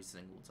every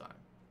single time.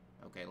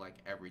 Okay, like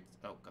every...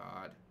 Oh,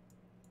 God.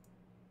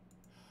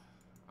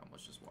 I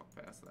almost just walked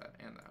past that,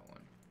 and that one.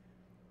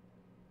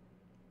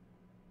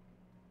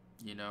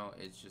 You know,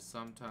 it's just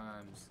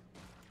sometimes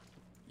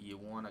you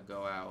want to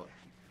go out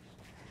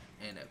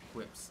and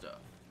equip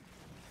stuff.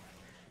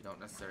 You don't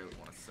necessarily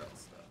want to sell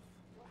stuff.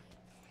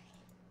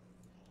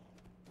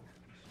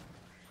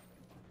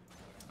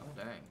 Oh,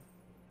 dang.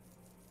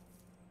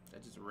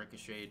 That just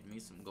ricocheted me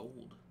some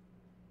gold.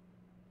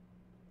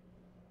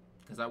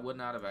 Because I would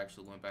not have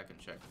actually went back and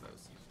checked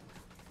those.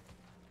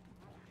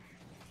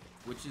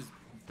 Which is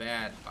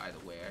bad, by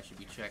the way. I should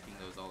be checking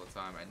those all the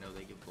time. I know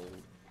they give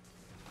gold.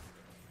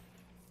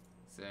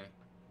 See?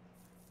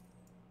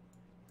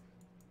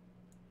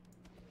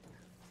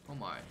 Oh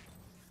my.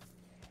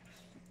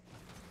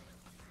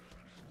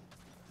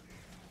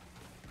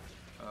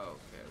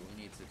 Okay,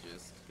 we need to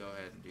just go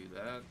ahead and do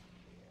that.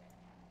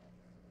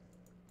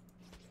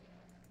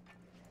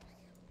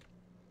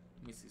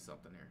 Let me see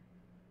something here.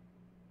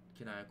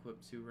 Can I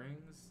equip 2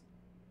 rings?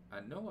 I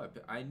know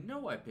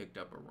I picked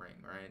up a ring,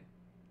 right?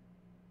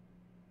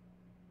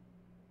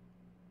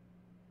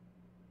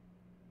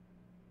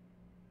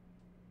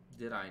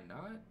 Did I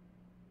not?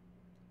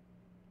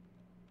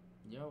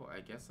 Yo, I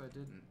guess I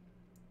didn't.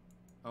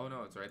 Oh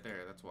no, it's right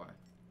there, that's why.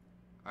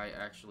 I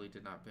actually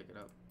did not pick it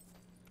up.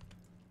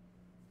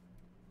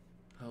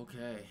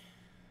 Okay.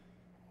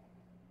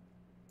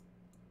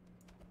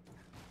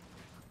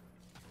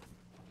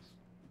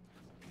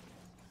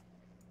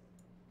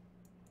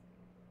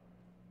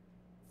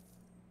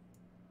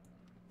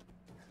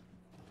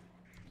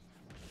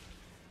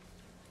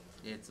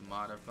 Its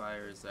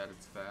modifier is that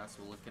it's fast.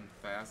 Well, it can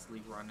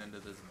fastly run into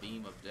this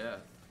beam of death,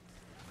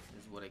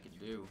 is what it can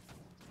do.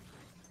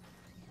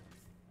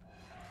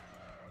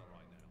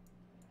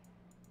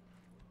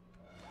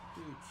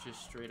 Dude,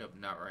 just straight up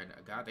not right now.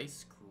 God, they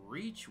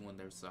screech when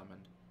they're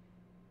summoned.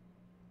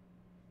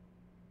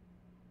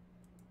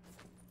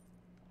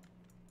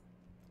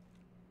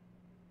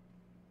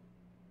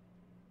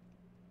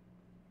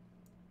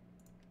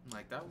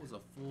 Like, that was a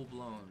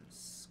full-blown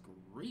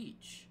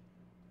screech.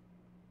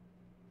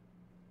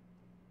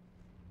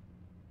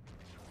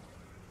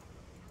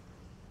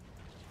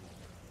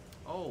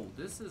 Oh,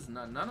 this is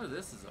not, none of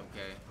this is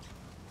okay.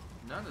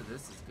 None of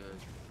this is good.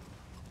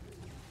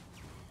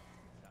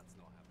 That's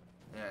not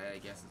happening. Yeah, I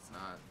guess it's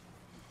not.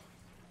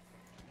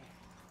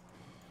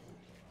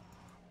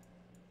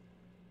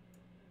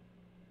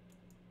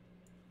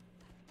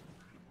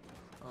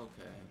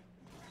 Okay.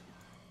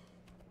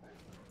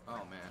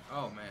 Oh man,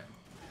 oh man.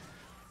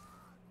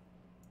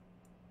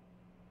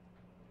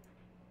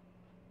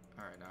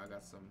 Alright, now I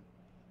got some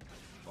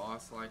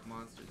boss-like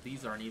monsters.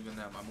 These aren't even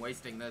them. I'm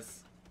wasting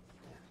this.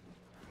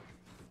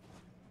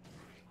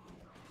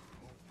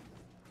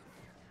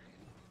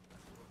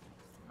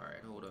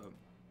 Alright, hold up.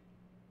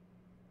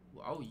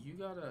 Oh, you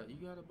got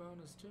a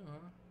bonus too,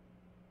 huh?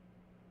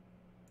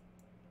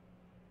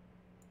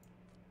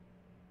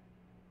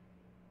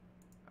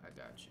 I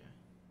got you.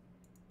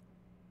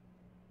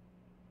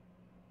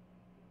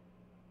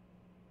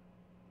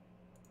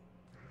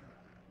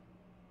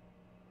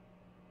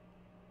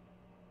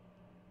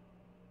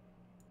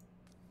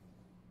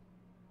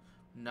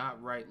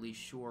 Not rightly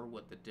sure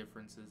what the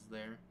difference is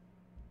there.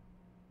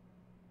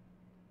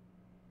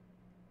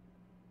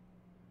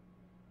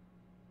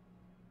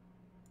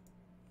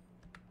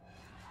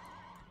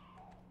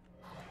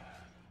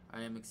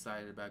 I am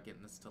excited about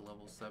getting this to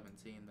level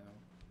 17 though,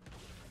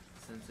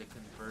 since it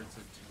converts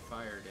it to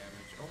fire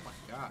damage. Oh my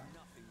god.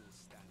 Nothing will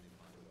stand in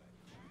my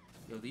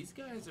way. Yo, these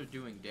guys are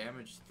doing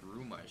damage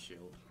through my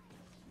shield.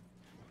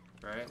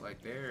 Right?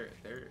 Like they're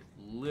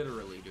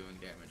literally doing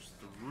damage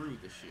through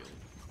the shield.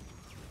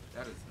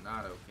 That is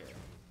not okay.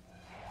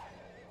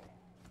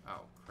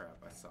 Oh crap,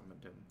 I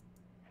summoned him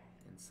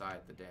inside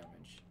the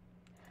damage.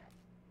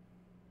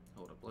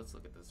 Hold up, let's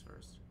look at this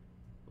first.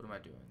 What am I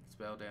doing?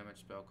 Spell damage,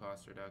 spell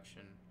cost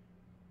reduction,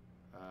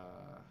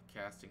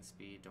 casting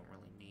speed, don't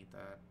really need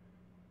that.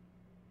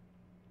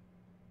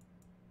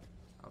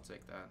 I'll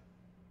take that.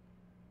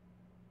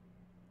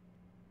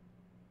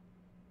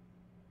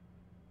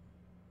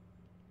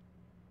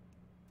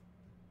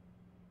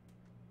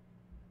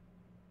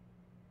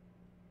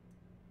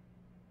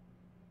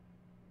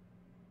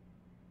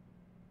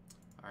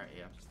 Alright,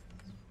 yeah.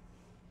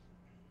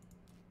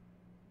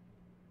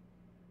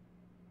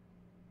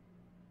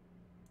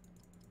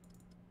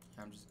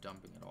 I'm just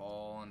dumping it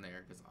all in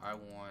there because I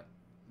want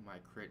my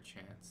crit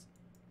chance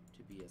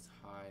to be as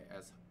high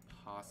as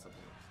possible.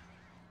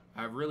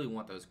 I really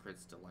want those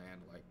crits to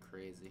land like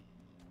crazy.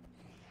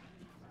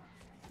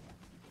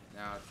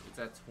 Now it's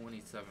at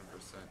 27%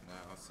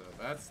 now, so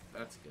that's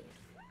good.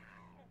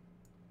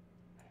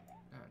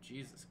 Oh,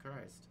 Jesus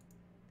Christ.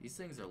 These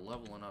things are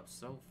leveling up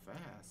so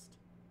fast.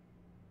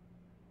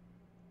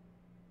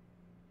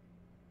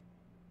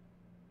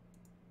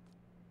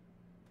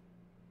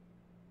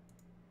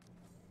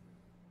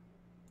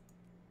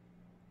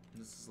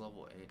 This is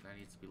level 8 and I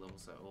need to be level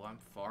 7. Oh, I'm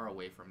far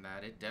away from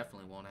that. It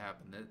definitely won't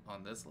happen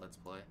on this Let's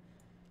Play.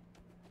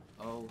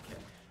 Okay.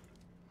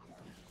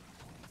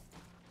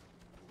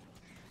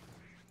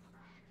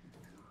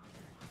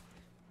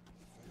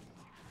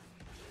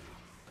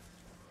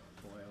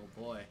 Boy,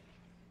 oh boy.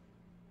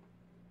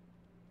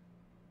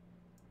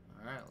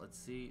 Alright, let's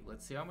see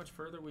how much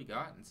further we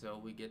got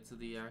until we get to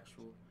the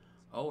actual...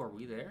 Oh, are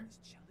we there? This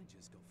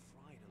challenger's got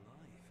fried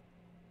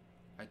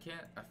alive. I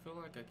can't... I feel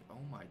like I...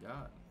 Oh my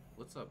god.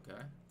 What's up,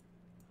 guy?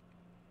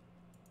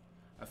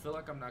 I feel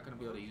like I'm not going to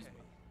be able to use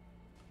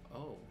my...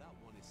 Oh. That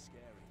one is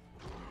scary.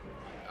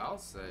 I'll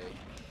say.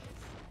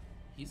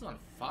 He's on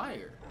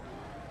fire.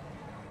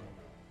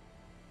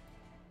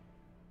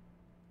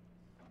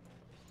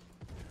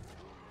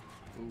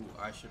 Ooh,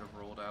 I should have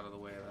rolled out of the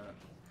way of that.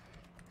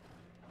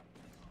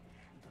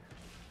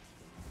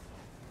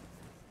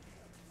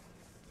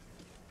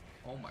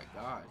 Oh my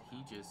god,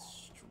 he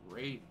just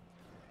straight...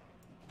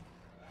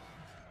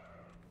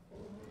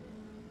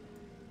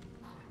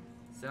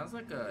 Sounds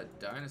like a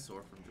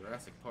dinosaur from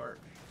Jurassic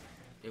Park.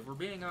 If we're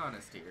being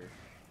honest here.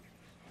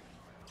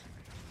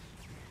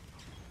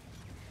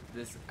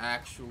 This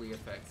actually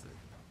affects it.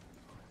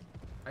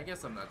 I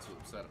guess I'm not too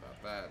upset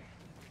about that.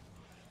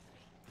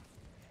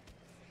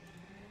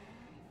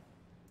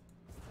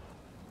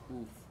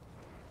 Oof.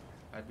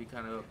 I'd be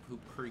kind of a poop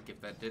creek if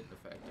that didn't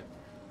affect it.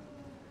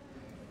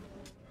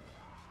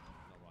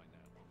 Not right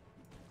now.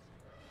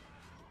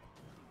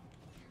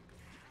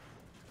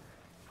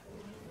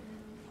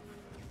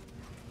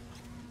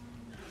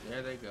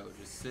 There they go,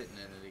 just sitting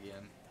in it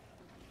again.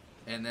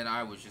 And then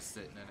I was just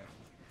sitting in it.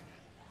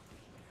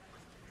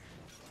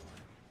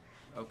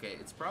 Okay,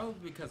 it's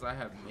probably because I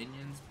have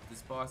minions.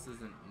 This boss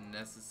isn't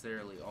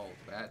necessarily all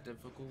that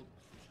difficult.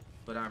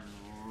 But I'm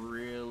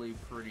really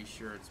pretty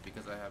sure it's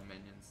because I have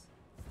minions.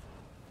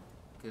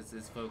 Because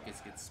his focus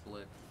gets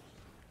split.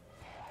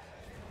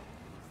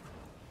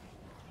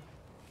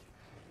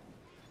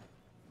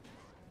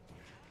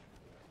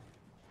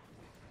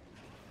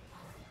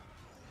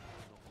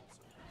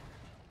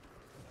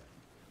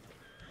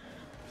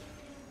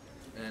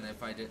 And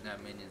if I didn't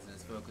have minions and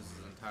his focus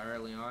was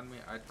entirely on me,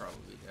 I'd probably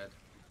be dead.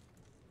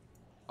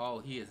 Oh,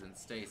 he is in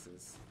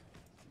stasis.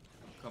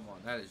 Come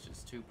on, that is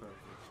just too perfect.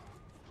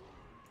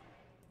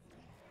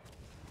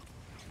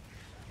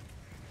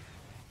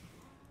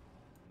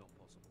 Not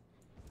possible.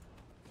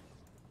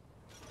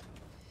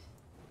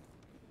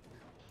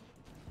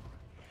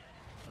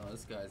 Oh,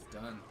 this guy's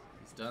done.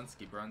 He's done,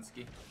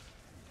 Ski-Brunsky.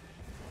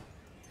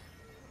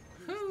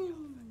 Whoo!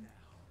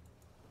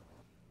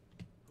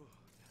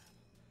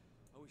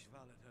 I wish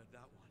Val had heard that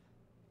one.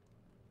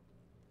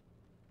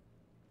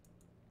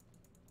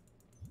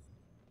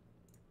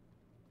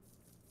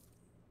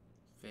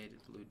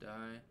 Faded blue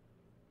dye.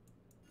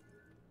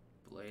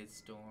 Blade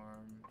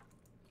storm.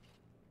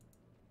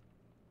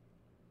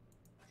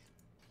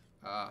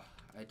 Ah,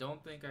 I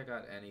don't think I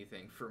got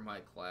anything for my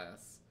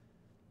class.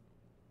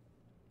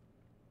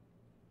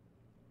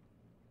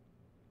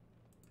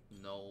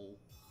 No.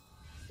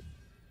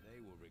 They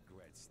will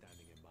regret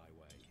standing in my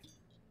way.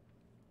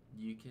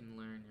 You can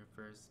learn your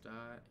first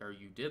dye, or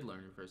you did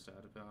learn your first dye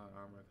to put on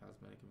armor,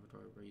 cosmetic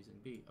inventory by using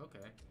B.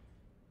 Okay.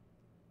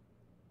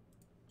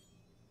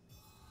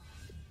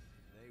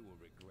 They will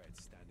regret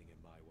standing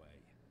in my way.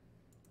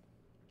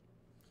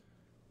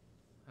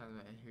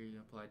 Here you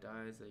apply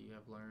dyes that you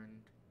have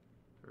learned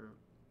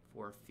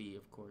for a fee,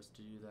 of course.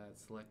 To do that,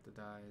 select the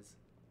dyes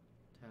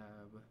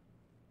tab.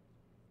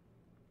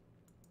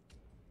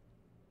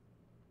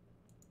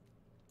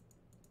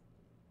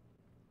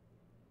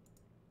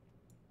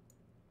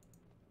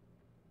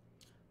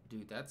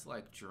 Dude, that's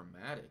like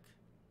dramatic.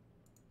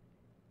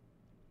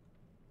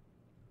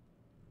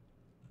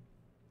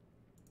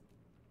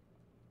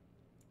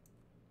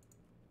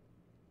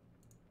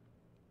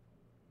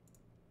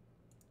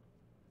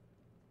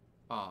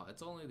 Oh,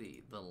 it's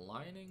only the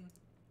lining?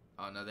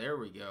 Oh, no, there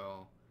we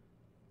go.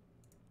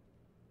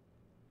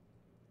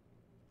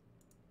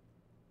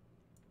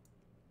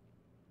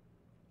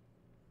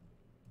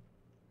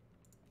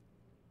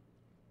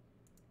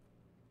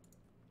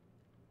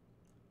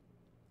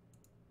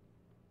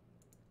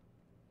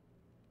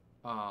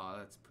 Oh,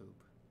 that's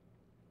poop.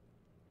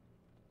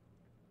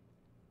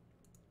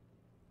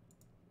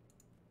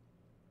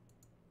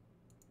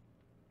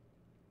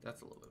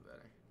 That's a little bit better.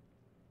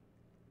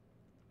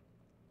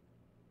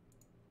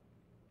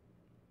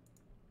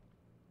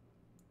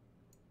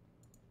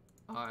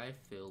 I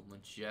feel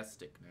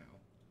majestic now.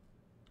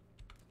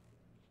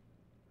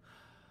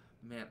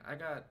 Man, I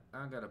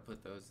gotta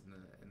put those in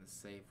the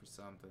safe or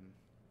something.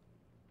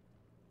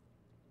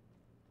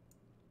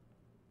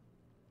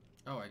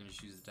 Oh, I can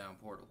just use the down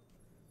portal.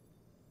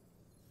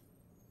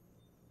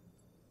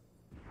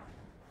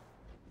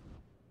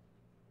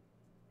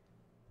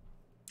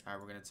 Alright,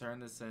 we're gonna turn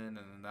this in, and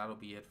then that'll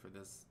be it for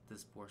this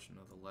portion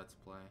of the Let's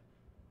Play.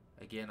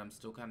 Again, I'm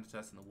still kind of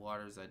testing the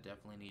waters. I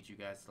definitely need you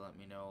guys to let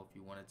me know if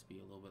you want it to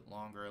be a little bit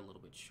longer, a little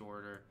bit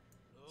shorter,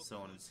 so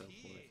on and so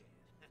forth.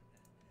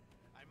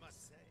 I must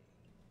say,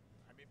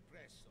 I'm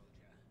impressed,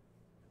 soldier.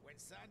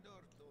 When Sandor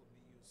told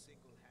me you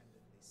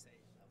single-handedly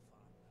saved the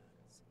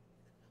farmlands,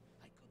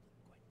 I couldn't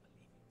quite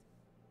believe it.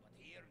 But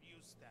here you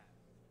stand,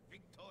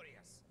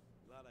 victorious.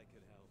 Glad I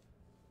could help.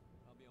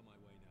 I'll be on my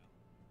way now.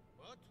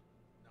 What?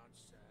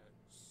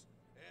 Nonsense.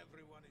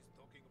 Everyone is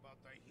talking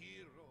about the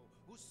hero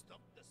who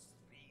stopped the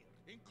sphere,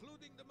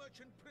 including the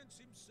merchant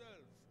prince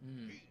himself.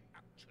 He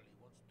actually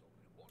wants to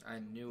reward. I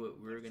knew it.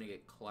 We were gonna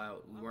get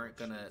clout. We weren't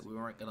gonna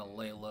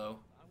lay low.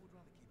 I would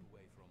rather keep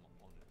away from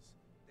honors.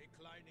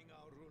 Declining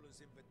our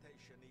ruler's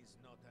invitation is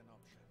not an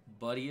option.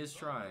 But he is Go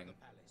to trying. the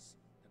palace.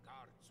 The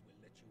guards will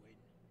let you in.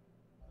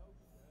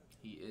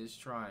 He is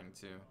trying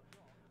to.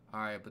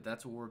 Alright, but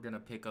that's what we're gonna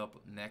pick up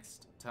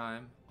next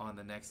time on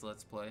the next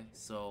Let's Play.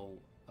 So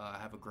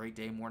have a great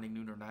day, morning,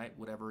 noon, or night,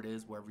 whatever it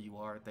is, wherever you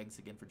are. Thanks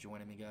again for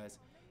joining me, guys.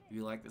 If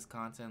you like this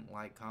content,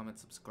 like, comment,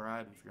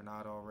 subscribe if you're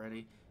not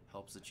already.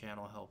 Helps the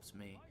channel, helps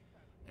me.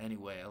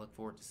 Anyway, I look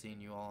forward to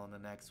seeing you all on the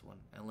next one.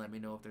 And let me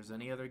know if there's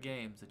any other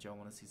games that y'all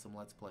want to see some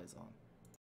Let's Plays on.